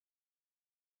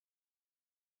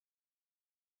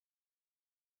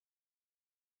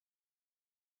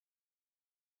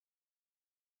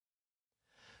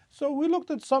So we looked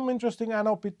at some interesting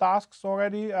NLP tasks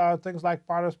already, things like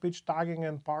part-of-speech tagging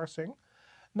and parsing.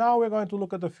 Now we're going to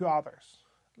look at a few others.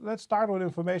 Let's start with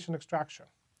information extraction.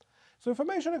 So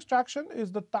information extraction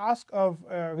is the task of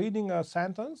reading a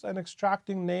sentence and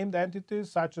extracting named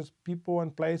entities such as people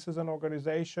and places and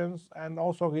organizations, and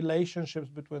also relationships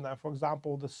between them. For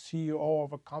example, the CEO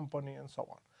of a company and so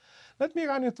on. Let me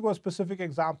run you through a specific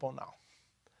example now.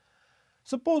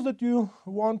 Suppose that you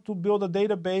want to build a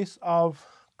database of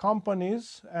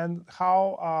companies and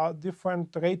how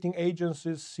different rating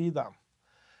agencies see them.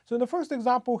 So in the first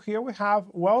example here, we have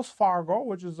Wells Fargo,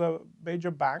 which is a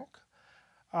major bank,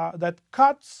 that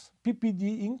cuts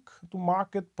PPD Inc. to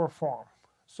market perform.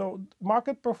 So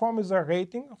market perform is a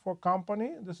rating for a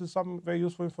company. This is some very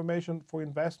useful information for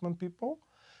investment people.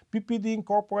 PPD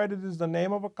Incorporated is the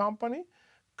name of a company.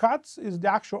 Cuts is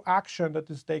the actual action that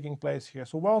is taking place here.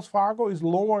 So Wells Fargo is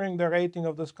lowering the rating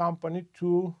of this company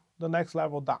to the next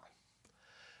level down.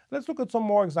 Let's look at some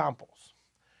more examples.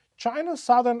 China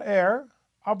Southern Air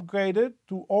upgraded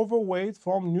to overweight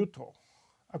from neutral,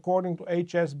 according to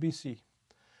HSBC.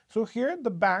 So here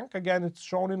the bank, again, it's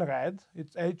shown in red,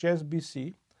 it's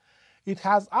HSBC. It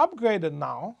has upgraded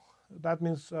now, that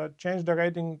means changed the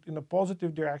rating in a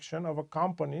positive direction of a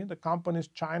company. The company is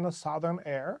China Southern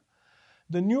Air.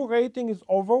 The new rating is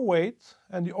overweight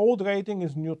and the old rating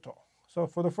is neutral. So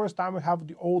for the first time we have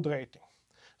the old rating.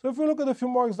 So if we look at a few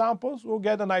more examples, we'll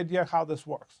get an idea how this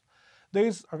works. There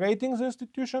is a ratings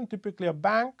institution, typically a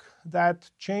bank, that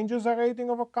changes a rating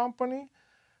of a company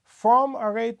from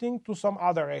a rating to some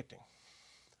other rating.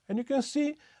 And you can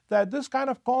see that this kind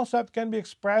of concept can be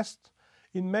expressed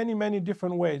in many, many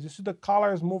different ways. You see the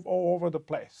colors move all over the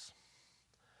place.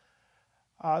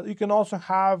 You can also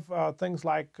have things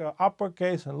like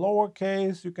uppercase and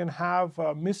lowercase. You can have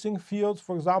missing fields.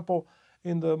 For example,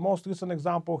 in the most recent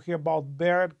example here about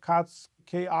Baird cuts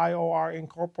KIOR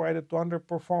Incorporated to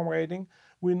underperform rating,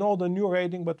 we know the new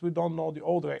rating, but we don't know the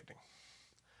old rating,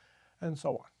 and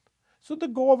so on. So the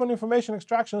goal of an information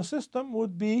extraction system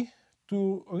would be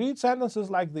to read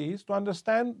sentences like these, to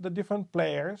understand the different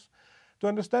players, to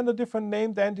understand the different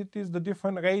named entities, the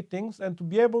different ratings, and to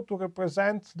be able to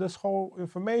represent this whole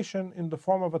information in the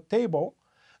form of a table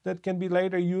that can be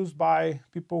later used by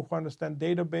people who understand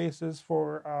databases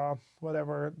for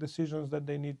whatever decisions that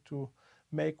they need to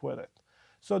make with it.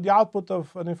 So the output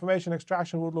of an information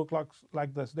extraction would look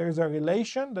like this. There is a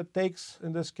relation that takes,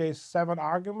 in this case, 7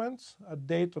 arguments: a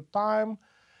date or time,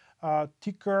 a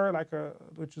ticker,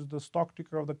 which is the stock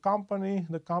ticker of the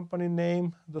company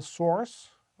name, the source,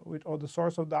 or the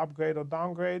source of the upgrade or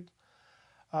downgrade,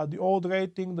 the old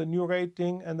rating, the new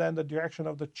rating, and then the direction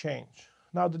of the change.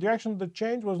 Now, the direction of the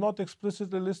change was not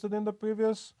explicitly listed in the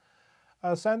previous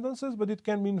sentences, but it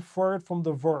can be inferred from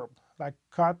the verb, like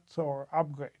cut or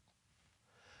upgrade.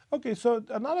 Okay, so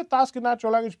another task in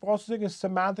natural language processing is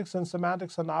semantics and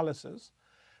semantics analysis.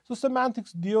 So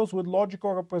semantics deals with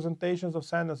logical representations of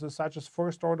sentences, such as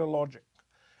first-order logic.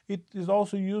 It is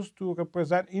also used to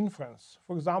represent inference.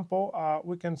 For example,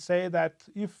 we can say that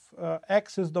if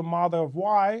X is the mother of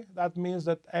Y, that means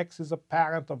that X is a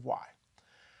parent of Y.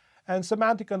 And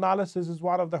semantic analysis is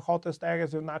one of the hottest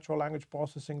areas of natural language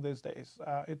processing these days.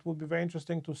 It will be very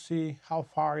interesting to see how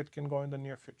far it can go in the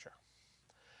near future.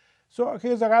 So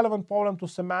here's a relevant problem to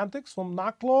semantics from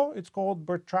NACLO. It's called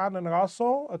Bertrand and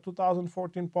Russell, a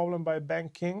 2014 problem by Ben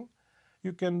King.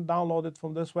 You can download it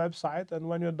from this website, and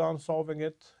when you're done solving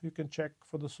it, you can check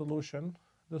for the solution.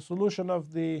 The solution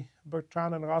of the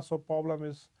Bertrand and Russell problem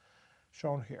is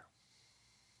shown here.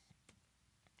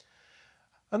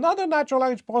 Another natural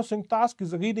language processing task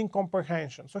is reading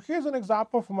comprehension. So here's an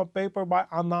example from a paper by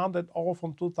Anand et al.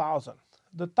 From 2000.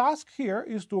 The task here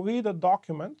is to read a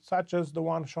document, such as the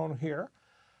one shown here.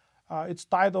 It's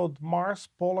titled Mars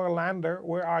Polar Lander,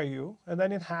 Where Are You? And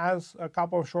then it has a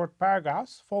couple of short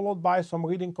paragraphs, followed by some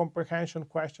reading comprehension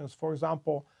questions. For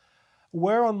example,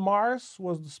 where on Mars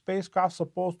was the spacecraft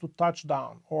supposed to touch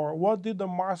down? Or what did the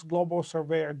Mars Global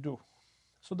Surveyor do?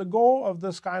 So the goal of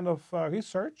this kind of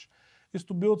research is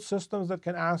to build systems that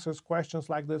can answer questions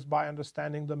like this by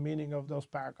understanding the meaning of those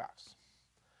paragraphs.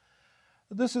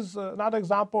 This is another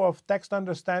example of text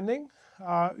understanding.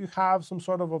 You have some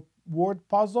sort of a word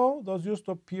puzzle. Those used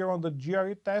to appear on the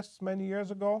GRE tests many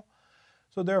years ago.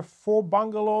 So there are 4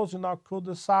 bungalows in our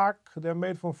cul-de-sac. They're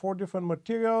made from 4 different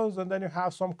materials, and then you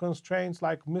have some constraints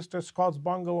like Mr. Scott's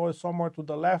bungalow is somewhere to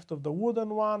the left of the wooden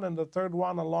one, and the third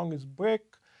one along is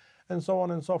brick, and so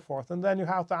on and so forth. And then you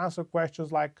have to answer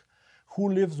questions like who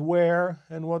lives where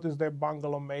and what is their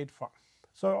bungalow made from.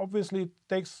 So obviously it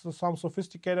takes some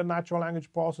sophisticated natural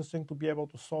language processing to be able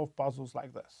to solve puzzles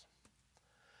like this.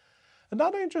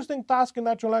 Another interesting task in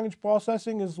natural language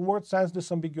processing is word sense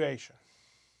disambiguation.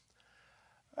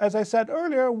 As I said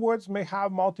earlier, words may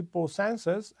have multiple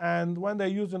senses, and when they're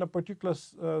used in a particular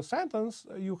sentence,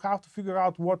 you have to figure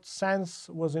out what sense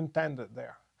was intended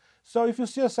there. So if you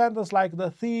see a sentence like,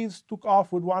 the thieves took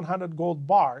off with 100 gold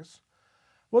bars,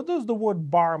 what does the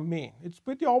word bar mean? It's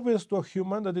pretty obvious to a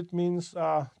human that it means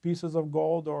pieces of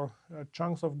gold or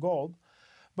chunks of gold,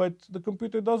 but the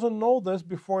computer doesn't know this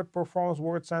before it performs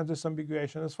word sense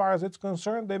disambiguation. As far as it's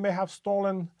concerned, they may have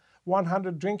stolen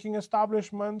 100 drinking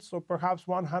establishments or perhaps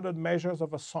 100 measures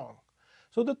of a song.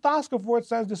 So the task of word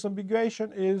sense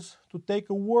disambiguation is to take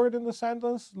a word in the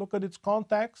sentence, look at its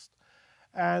context,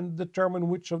 and determine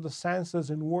which of the senses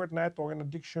in WordNet or in a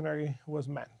dictionary was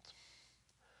meant.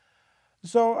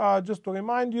 So just to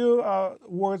remind you,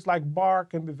 words like bar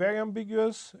can be very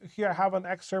ambiguous. Here I have an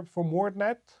excerpt from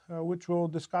WordNet, which we'll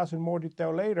discuss in more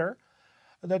detail later,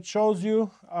 that shows you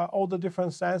all the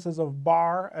different senses of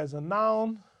bar as a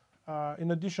noun. In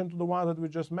addition to the one that we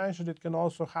just mentioned, it can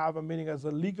also have a meaning as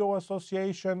a legal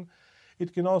association.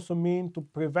 It can also mean to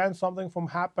prevent something from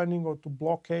happening or to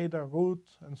blockade a route,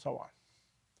 and so on.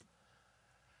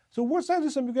 So word sense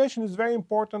disambiguation is very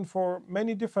important for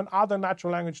many different other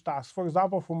natural language tasks, for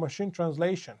example, for machine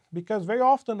translation, because very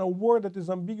often a word that is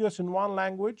ambiguous in one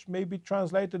language may be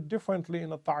translated differently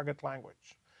in a target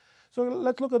language. So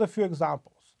let's look at a few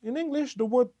examples. In English, the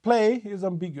word play is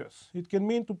ambiguous. It can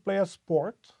mean to play a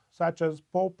sport, such as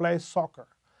Paul plays soccer.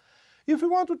 If we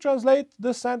want to translate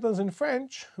this sentence in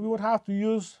French, we would have to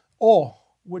use au,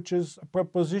 which is a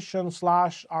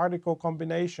preposition/article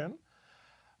combination,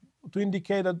 to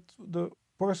indicate that the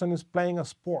person is playing a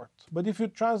sport. But if you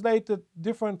translate it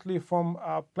differently from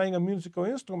playing a musical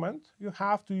instrument, you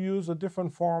have to use a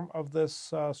different form of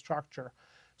this structure.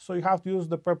 So you have to use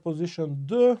the preposition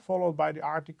de followed by the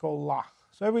article la.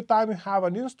 So every time you have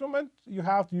an instrument, you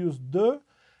have to use de.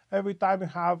 Every time you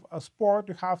have a sport,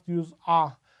 you have to use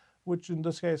a, which in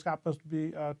this case happens to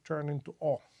be turned into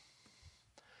o.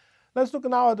 Let's look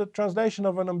now at the translation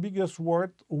of an ambiguous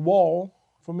word, wall,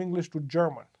 from English to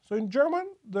German. So in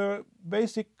German, the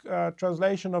basic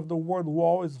translation of the word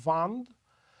wall is Wand.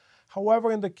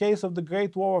 However, in the case of the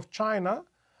Great Wall of China,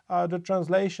 the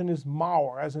translation is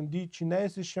Mauer, as in die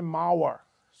chinesische Mauer.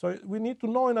 So we need to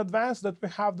know in advance that we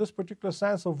have this particular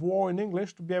sense of wall in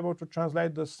English to be able to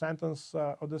translate this sentence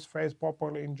or this phrase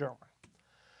properly in German.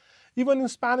 Even in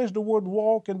Spanish, the word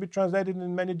wall can be translated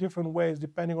in many different ways,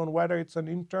 depending on whether it's an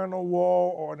internal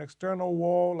wall or an external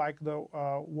wall, like the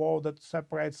wall that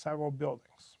separates several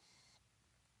buildings.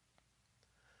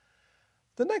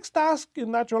 The next task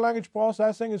in natural language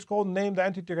processing is called named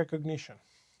entity recognition.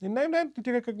 In named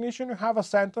entity recognition, you have a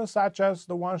sentence such as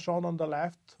the one shown on the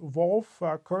left. Wolf,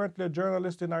 currently a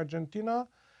journalist in Argentina,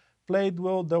 played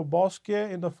with Del Bosque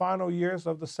in the final years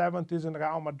of the 70s in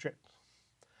Real Madrid.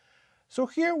 So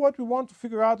here what we want to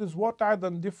figure out is what are the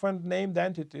different named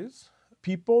entities.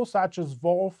 People such as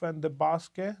Wolf and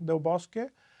Del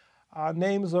Bosque,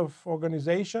 names of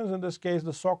organizations, in this case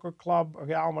the soccer club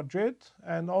Real Madrid,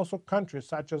 and also countries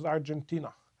such as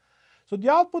Argentina. So the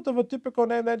output of a typical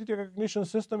named entity recognition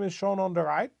system is shown on the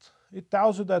right. It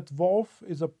tells you that Wolf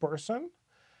is a person.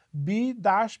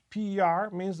 B-PER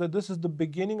means that this is the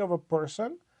beginning of a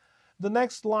person. The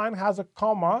next line has a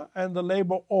comma and the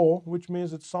label O, which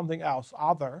means it's something else,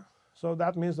 other. So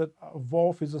that means that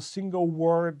Wolf is a single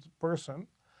word person.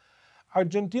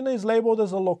 Argentina is labeled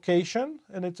as a location,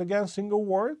 and it's again single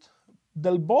word.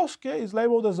 Del Bosque is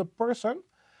labeled as a person,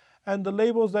 and the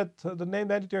labels that the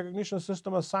named entity recognition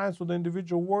system assigns to the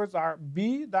individual words are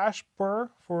B-per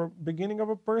for beginning of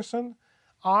a person,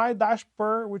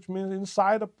 I-per, which means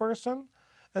inside a person,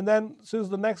 and then since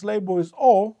the next label is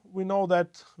O, we know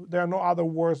that there are no other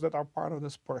words that are part of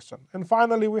this person. And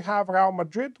finally, we have Real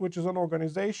Madrid, which is an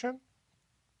organization.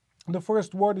 The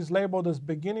first word is labeled as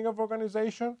beginning of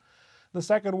organization. The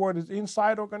second word is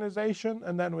inside organization,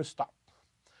 and then we stop.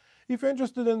 If you're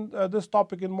interested in this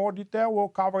topic in more detail, we'll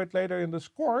cover it later in this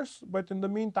course. But in the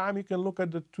meantime, you can look at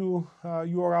the two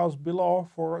URLs below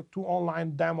for two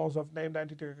online demos of named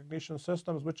entity recognition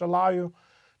systems, which allow you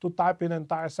to type in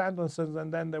entire sentences,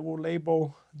 and then they will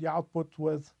label the output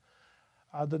with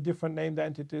the different named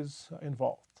entities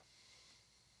involved.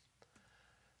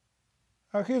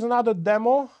 Here's another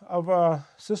demo of a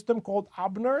system called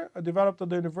Abner, developed at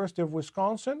the University of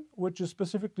Wisconsin, which is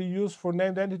specifically used for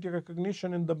named entity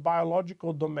recognition in the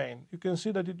biological domain. You can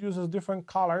see that it uses different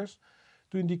colors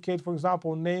to indicate, for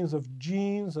example, names of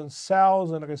genes and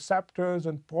cells and receptors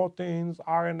and proteins,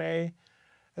 RNA,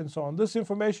 and so on. This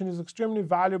information is extremely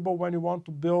valuable when you want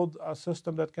to build a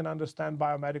system that can understand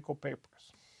biomedical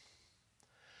papers.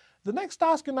 The next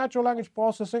task in natural language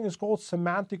processing is called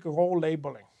semantic role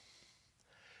labeling.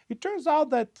 It turns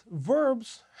out that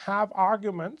verbs have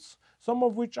arguments, some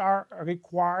of which are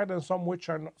required and some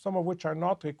of which are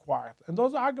not required. And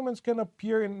those arguments can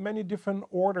appear in many different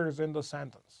orders in the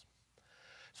sentence.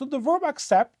 So the verb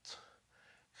accept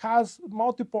has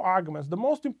multiple arguments. The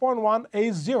most important one,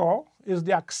 A0, is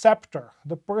the acceptor,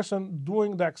 the person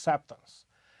doing the acceptance.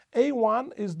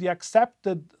 A1 is the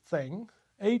accepted thing.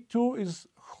 A2 is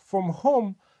from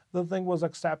whom the thing was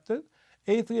accepted.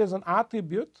 A3 is an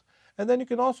attribute. And then you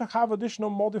can also have additional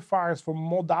modifiers for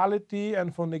modality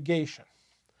and for negation.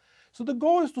 So the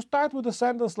goal is to start with a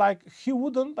sentence like, he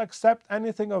wouldn't accept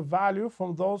anything of value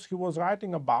from those he was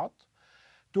writing about,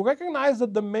 to recognize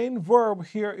that the main verb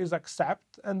here is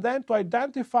accept, and then to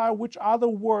identify which other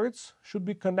words should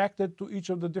be connected to each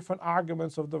of the different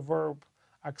arguments of the verb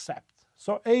accept.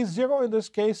 So A0 in this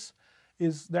case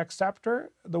is the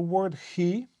acceptor, the word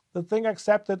he. The thing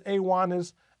accepted, A1,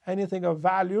 is anything of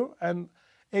value, and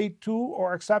A2,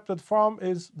 or accepted from,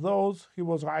 is those he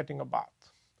was writing about.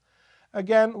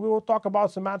 Again, we will talk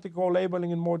about semantic role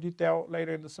labeling in more detail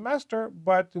later in the semester,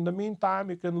 but in the meantime,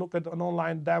 you can look at an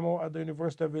online demo at the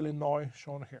University of Illinois,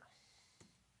 shown here.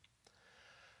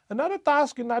 Another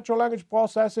task in natural language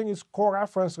processing is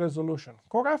coreference resolution.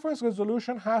 Coreference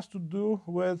resolution has to do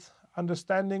with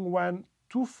understanding when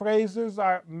two phrases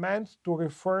are meant to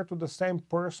refer to the same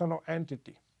person or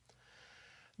entity.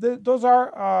 Those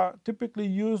are typically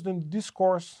used in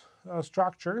discourse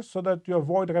structures so that you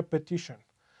avoid repetition.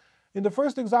 In the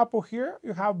first example here,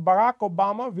 you have Barack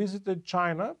Obama visited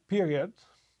China, period.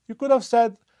 You could have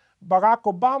said Barack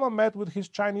Obama met with his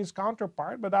Chinese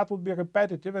counterpart, but that would be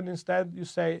repetitive, and instead you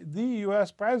say the US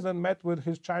president met with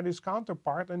his Chinese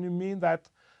counterpart, and you mean that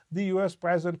the US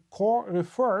president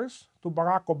refers to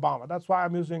Barack Obama. That's why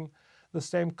I'm using the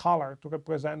same color to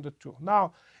represent the two.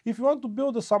 Now, if you want to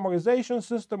build a summarization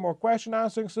system or question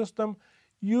answering system,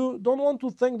 you don't want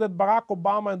to think that Barack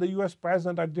Obama and the US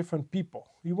president are different people.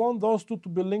 You want those two to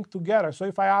be linked together. So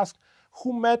if I ask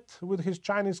who met with his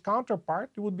Chinese counterpart,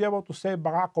 you would be able to say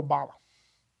Barack Obama.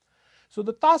 So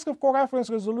the task of coreference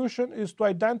resolution is to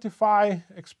identify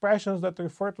expressions that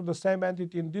refer to the same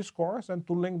entity in discourse and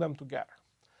to link them together.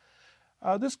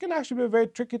 This can actually be a very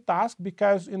tricky task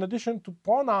because in addition to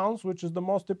pronouns, which is the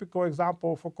most typical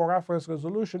example for coreference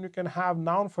resolution, you can have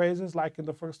noun phrases like in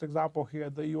the first example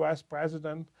here, the US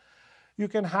president. You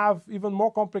can have even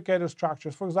more complicated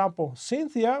structures. For example,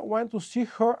 Cynthia went to see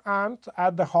her aunt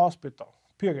at the hospital,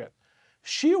 period.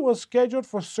 She was scheduled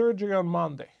for surgery on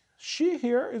Monday. She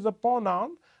here is a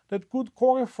pronoun that could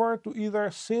co-refer to either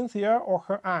Cynthia or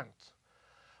her aunt.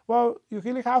 Well, you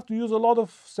really have to use a lot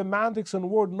of semantics and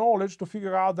word knowledge to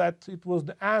figure out that it was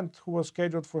the aunt who was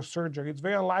scheduled for surgery. It's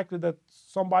very unlikely that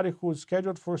somebody who is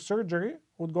scheduled for surgery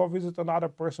would go visit another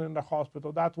person in the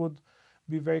hospital. That would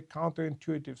be very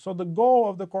counterintuitive. So the goal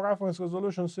of the coreference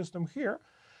resolution system here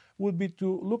would be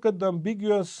to look at the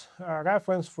ambiguous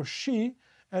reference for she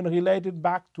and relate it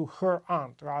back to her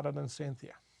aunt rather than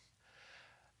Cynthia.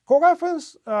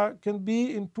 Coreference can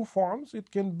be in two forms. It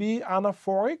can be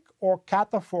anaphoric or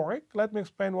cataphoric. Let me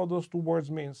explain what those two words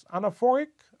mean. Anaphoric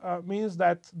means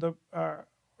that the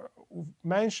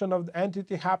mention of the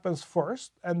entity happens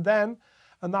first, and then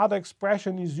another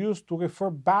expression is used to refer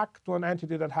back to an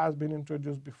entity that has been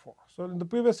introduced before. So in the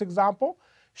previous example,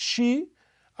 she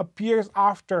appears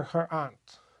after her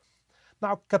aunt.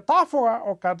 Now, cataphora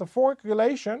or cataphoric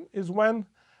relation is when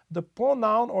the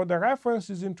pronoun or the reference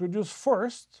is introduced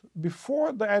first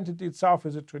before the entity itself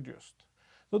is introduced.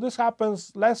 So this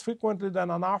happens less frequently than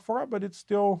anaphora, but it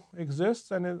still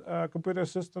exists, and computer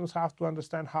systems have to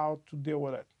understand how to deal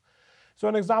with it. So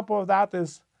an example of that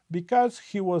is, because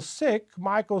he was sick,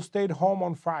 Michael stayed home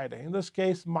on Friday. In this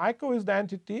case, Michael is the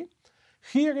entity.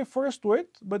 He refers to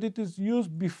it, but it is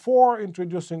used before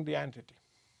introducing the entity.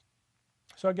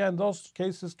 So again, those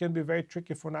cases can be very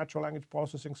tricky for natural language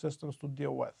processing systems to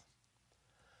deal with.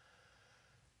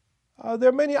 There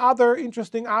are many other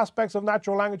interesting aspects of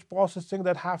natural language processing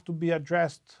that have to be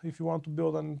addressed if you want to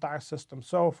build an entire system.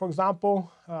 So for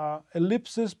example,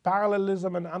 ellipsis,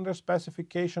 parallelism, and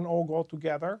underspecification all go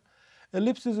together.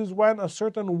 Ellipsis is when a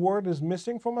certain word is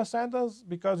missing from a sentence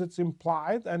because it's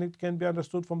implied and it can be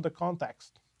understood from the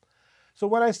context. So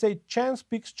when I say Chen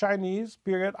speaks Chinese,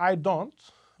 period, I don't,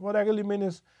 what I really mean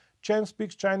is Chen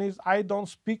speaks Chinese, I don't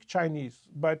speak Chinese,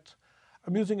 but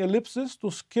I'm using ellipsis to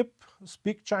skip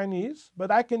speak Chinese, but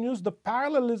I can use the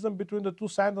parallelism between the two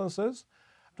sentences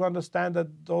to understand that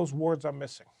those words are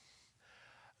missing.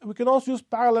 We can also use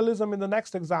parallelism in the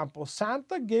next example.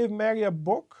 Santa gave Mary a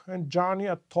book and Johnny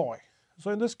a toy. So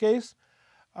in this case,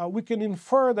 we can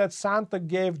infer that Santa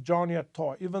gave Johnny a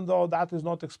toy, even though that is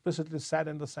not explicitly said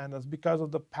in the sentence because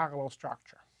of the parallel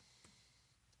structure.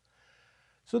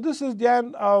 So this is the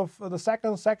end of the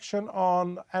second section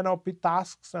on NLP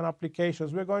tasks and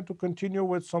applications. We're going to continue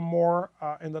with some more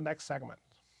in the next segment.